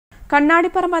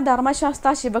കണ്ണാടിപ്പറമ്പ് ധർമ്മശാസ്ത്ര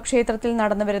ശിവക്ഷേത്രത്തിൽ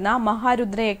നടന്നുവരുന്ന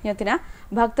മഹാരുദ്രയജ്ഞത്തിന്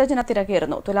ഭക്തജന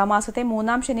തിരക്കേറുന്നു. തുലാമാസത്തെ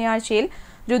 3-ാം ശനിയാഴ്ചയിൽ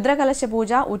രുദ്രകലശ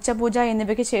പൂജ, ഉച്ചപൂജ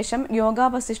എന്നിവയ്ക്ക് ശേഷം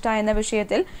യോഗാവസിഷ്ഠ എന്ന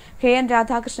വിഷയത്തിൽ KN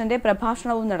രാധാകൃഷ്ണന്റെ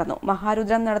പ്രഭാഷണവും നടന്നു.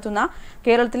 മഹാരുദ്രം നടത്തുന്ന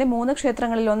കേരളത്തിലെ 3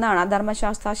 ക്ഷേത്രങ്ങളിലൊന്നാണ്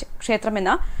ധർമ്മശാസ്ത്ര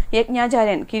ക്ഷേത്രമെന്ന്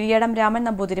യജ്ഞാചാര്യൻ കിരിയടം രാമൻ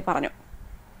നമ്പൂതിരി പറഞ്ഞു.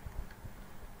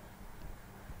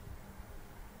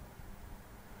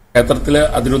 ക്ഷേത്രത്തില്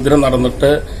അതിരുദ്രം നടന്നിട്ട്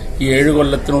ഈ 7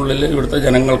 കൊല്ലത്തിനുള്ളിൽ ഇവിടുത്തെ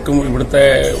ജനങ്ങൾക്കും ഇവിടുത്തെ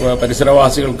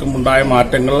പരിസരവാസികൾക്കും ഉണ്ടായ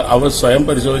മാറ്റങ്ങൾ അവർ സ്വയം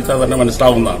പരിശോധിച്ചാൽ തന്നെ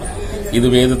മനസ്സിലാവുന്നതാണ്. ഇത്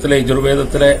വേദത്തിലെ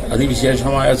യജുർവേദത്തിലെ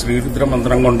അതിവിശേഷമായ ശ്രീരുദ്ര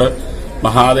മന്ത്രം കൊണ്ട്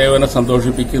മഹാദേവനെ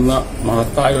സന്തോഷിപ്പിക്കുന്ന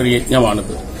മഹത്തായ ഒരു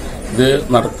യജ്ഞമാണിത്. ഇത്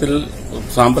നടത്തിൽ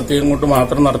സാമ്പത്തികം കൊണ്ട്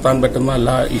മാത്രം നടത്താൻ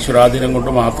പറ്റുന്നതല്ല, ഈശ്വരാധീനം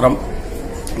കൊണ്ട് മാത്രം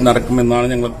നടക്കുമെന്നാണ്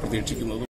ഞങ്ങൾ പ്രതീക്ഷിക്കുന്നത്.